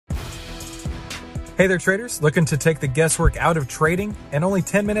Hey there traders, looking to take the guesswork out of trading and only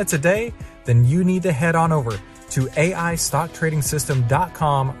 10 minutes a day? Then you need to head on over to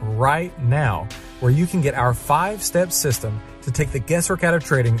AIStockTradingSystem.com right now, where you can get our 5-step system to take the guesswork out of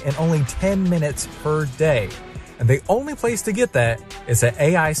trading in only 10 minutes per day. And the only place to get that is at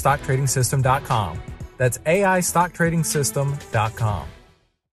AIStockTradingSystem.com. That's AIStockTradingSystem.com.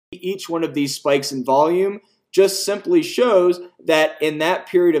 Each one of these spikes in volume just simply shows that in that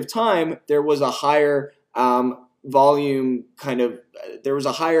period of time, there was a higher volume there was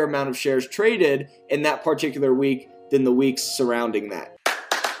a higher amount of shares traded in that particular week than the weeks surrounding that.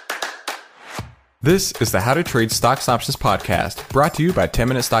 This is the How to Trade Stocks and Options podcast, brought to you by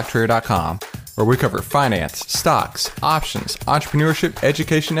 10MinuteStockTrader.com, where we cover finance, stocks, options, entrepreneurship,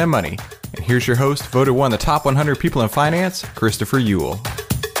 education, and money. And here's your host, voted one of the top 100 people in finance, Christopher Uhl.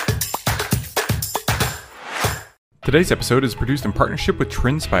 Today's episode is produced in partnership with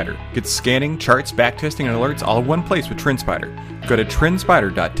TrendSpider. Get scanning, charts, backtesting, and alerts all in one place with TrendSpider. Go to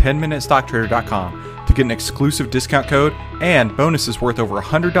TrendSpider.10MinuteStockTrader.com to get an exclusive discount code and bonuses worth over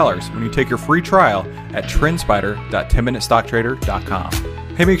 $100 when you take your free trial at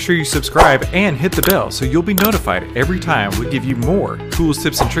TrendSpider.10MinuteStockTrader.com. Hey, make sure you subscribe and hit the bell so you'll be notified every time we give you more tools,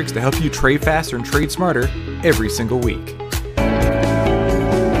 tips, and tricks to help you trade faster and trade smarter every single week.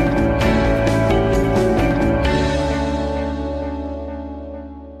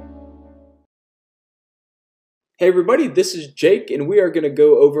 Hey everybody, this is Jake, and we are going to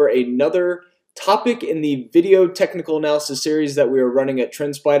go over another topic in the video technical analysis series that we are running at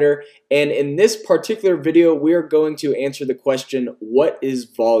TrendSpider. And in this particular video, we are going to answer the question, what is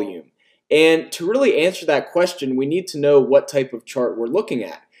volume? And to really answer that question, we need to know what type of chart we're looking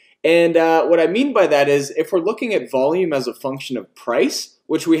at. And what I mean by that is, if we're looking at volume as a function of price,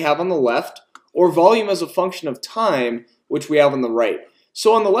 which we have on the left, or volume as a function of time, which we have on the right.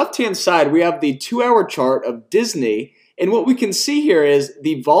 So on the left-hand side, we have the 2-hour chart of Disney, and what we can see here is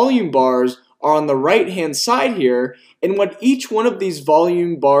the volume bars are on the right-hand side here, and what each one of these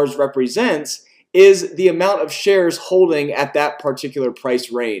volume bars represents is the amount of shares holding at that particular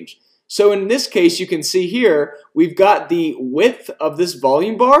price range. So in this case, you can see here, we've got the width of this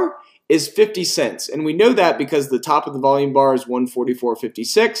volume bar is 50 cents, and we know that because the top of the volume bar is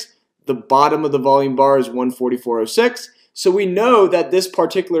 144.56, the bottom of the volume bar is 144.06, so we know that this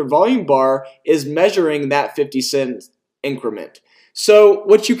particular volume bar is measuring that 50-cent increment. So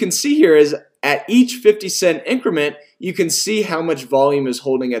what you can see here is at each 50-cent increment, you can see how much volume is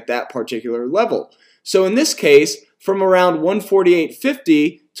holding at that particular level. So in this case, from around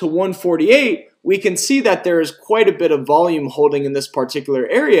 148.50 to 148, we can see that there is quite a bit of volume holding in this particular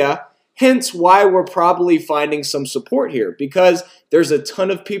area. Hence why we're probably finding some support here, because there's a ton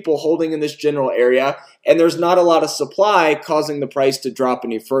of people holding in this general area and there's not a lot of supply causing the price to drop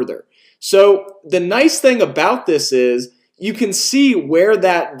any further. So the nice thing about this is you can see where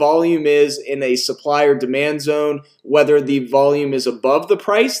that volume is in a supply or demand zone, whether the volume is above the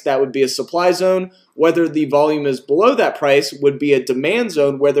price, that would be a supply zone, whether the volume is below that price would be a demand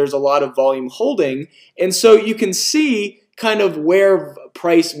zone where there's a lot of volume holding. And so you can see kind of where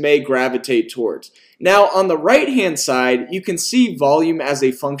price may gravitate towards. Now on the right hand side, you can see volume as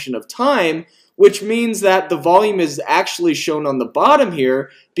a function of time, which means that the volume is actually shown on the bottom here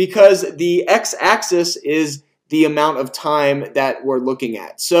because the x-axis is the amount of time that we're looking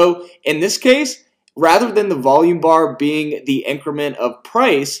at. So in this case, rather than the volume bar being the increment of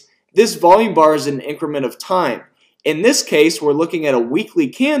price, this volume bar is an increment of time. In this case, we're looking at a weekly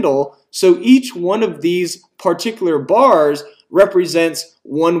candle, so each one of these particular bars represents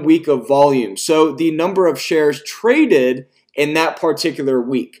 1 week of volume. So the number of shares traded in that particular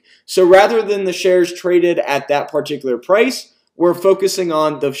week. So rather than the shares traded at that particular price, we're focusing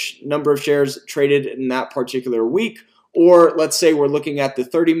on the number of shares traded in that particular week. Or let's say we're looking at the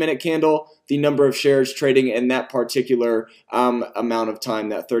 30-minute candle, the number of shares trading in that particular amount of time,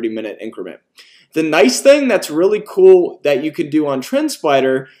 that 30-minute increment. The nice thing that's really cool that you can do on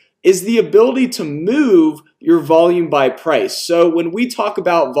TrendSpider is the ability to move your volume by price. So when we talk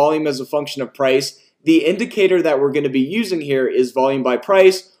about volume as a function of price, the indicator that we're going to be using here is volume by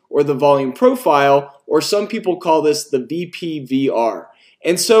price, or the volume profile, or some people call this the VPVR.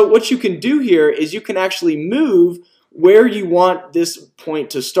 And so what you can do here is you can actually move where you want this point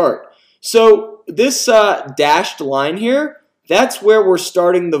to start. So this dashed line here, that's where we're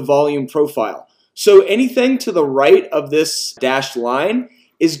starting the volume profile. So anything to the right of this dashed line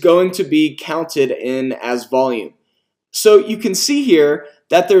is going to be counted in as volume. So you can see here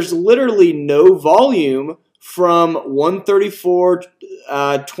that there's literally no volume from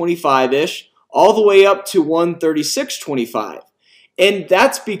 134.25-ish all the way up to 136.25. And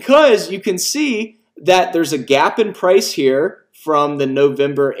that's because you can see that there's a gap in price here from the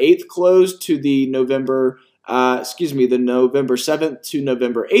November 8th close to the November 7th to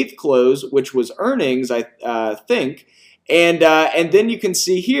November 8th close, which was earnings, I think. And then you can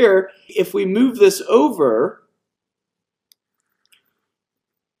see here, if we move this over,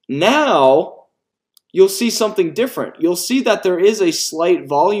 now you'll see something different. You'll see that there is a slight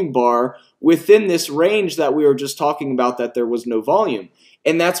volume bar within this range that we were just talking about, that there was no volume.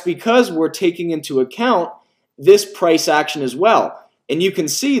 And that's because we're taking into account this price action as well. And you can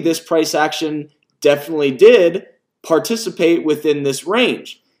see this price action definitely did participate within this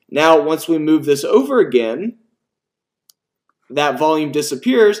range. Now, once we move this over again, that volume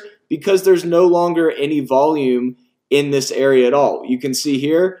disappears because there's no longer any volume in this area at all. You can see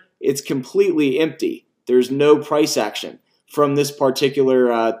here, it's completely empty. There's no price action from this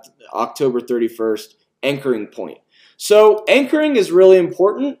particular October 31st anchoring point. So anchoring is really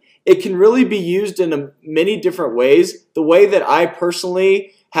important. It can really be used in many different ways. The way that I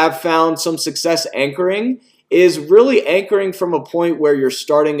personally have found some success anchoring is really anchoring from a point where you're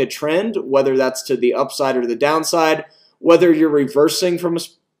starting a trend, whether that's to the upside or the downside, whether you're reversing from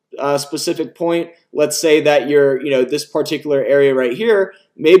a specific point. Let's say that you're, this particular area right here,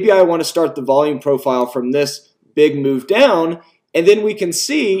 maybe I want to start the volume profile from this big move down, and then we can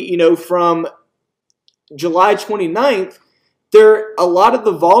see, from July 29th, a lot of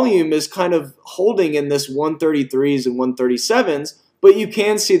the volume is kind of holding in this 133s and 137s, but you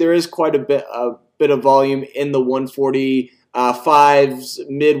can see there is quite a bit of volume in the 145s,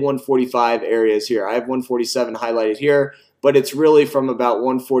 mid 145 areas here. I have 147 highlighted here, but it's really from about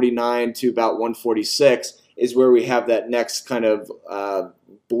 149 to about 146 is where we have that next kind of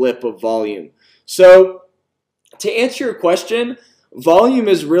blip of volume. So to answer your question, volume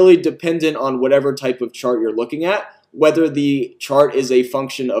is really dependent on whatever type of chart you're looking at, whether the chart is a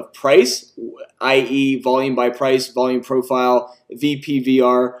function of price, i.e. volume by price, volume profile,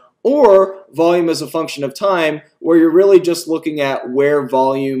 VPVR, or volume as a function of time, where you're really just looking at where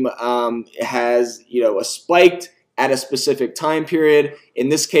volume has a spiked at a specific time period. In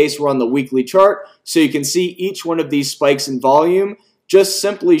this case, we're on the weekly chart, so you can see each one of these spikes in volume just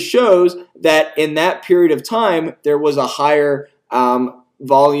simply shows that in that period of time, there was a higher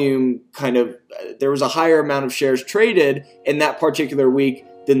volume there was a higher amount of shares traded in that particular week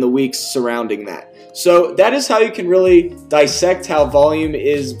than the weeks surrounding that. So that is how you can really dissect how volume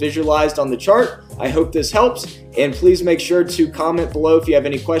is visualized on the chart. I hope this helps, and please make sure to comment below if you have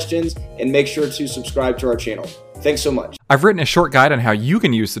any questions, and make sure to subscribe to our channel. Thanks so much. I've written a short guide on how you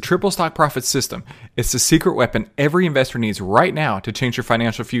can use the Triple Stock Profit system. It's the secret weapon every investor needs right now to change your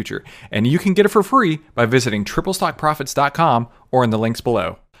financial future, and you can get it for free by visiting triplestockprofits.com or in the links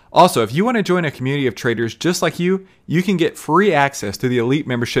below. Also, if you want to join a community of traders just like you can get free access to the Elite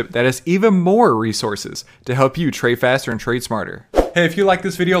membership that has even more resources to help you trade faster and trade smarter. Hey, if you like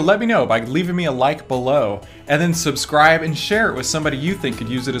this video, let me know by leaving me a like below, and then subscribe and share it with somebody you think could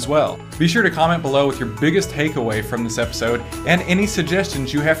use it as well. Be sure to comment below with your biggest takeaway from this episode and any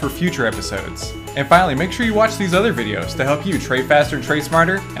suggestions you have for future episodes. And finally, make sure you watch these other videos to help you trade faster and trade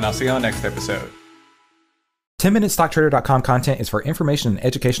smarter, and I'll see you on the next episode. 10MinuteStockTrader.com content is for information and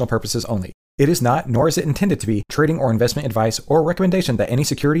educational purposes only. It is not, nor is it intended to be, trading or investment advice or recommendation that any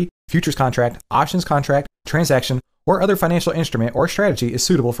security, futures contract, options contract, transaction, or other financial instrument or strategy is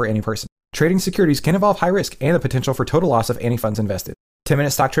suitable for any person. Trading securities can involve high risk and the potential for total loss of any funds invested.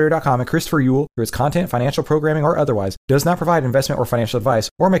 10MinuteStockTrader.com and Christopher Uhl, through its content, financial programming, or otherwise, does not provide investment or financial advice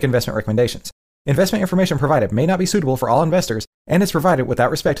or make investment recommendations. Investment information provided may not be suitable for all investors and is provided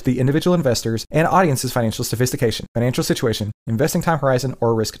without respect to the individual investors and audience's financial sophistication, financial situation, investing time horizon,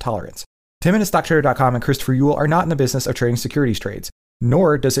 or risk tolerance. 10MinuteStockTrader.com and Christopher Uhl are not in the business of trading securities trades,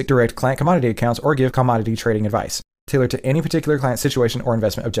 nor does it direct client commodity accounts or give commodity trading advice tailored to any particular client situation or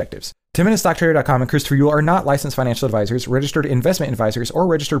investment objectives. 10MinuteStockTrader.com and Christopher Uhl are not licensed financial advisors, registered investment advisors, or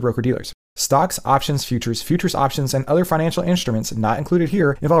registered broker-dealers. Stocks, options, futures options, and other financial instruments not included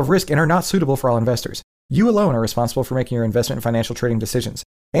here involve risk and are not suitable for all investors. You alone are responsible for making your investment and financial trading decisions,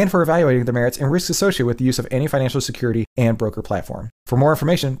 and for evaluating the merits and risks associated with the use of any financial security and broker platform. For more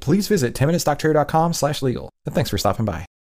information, please visit 10MinuteStockTrader.com/legal. And thanks for stopping by.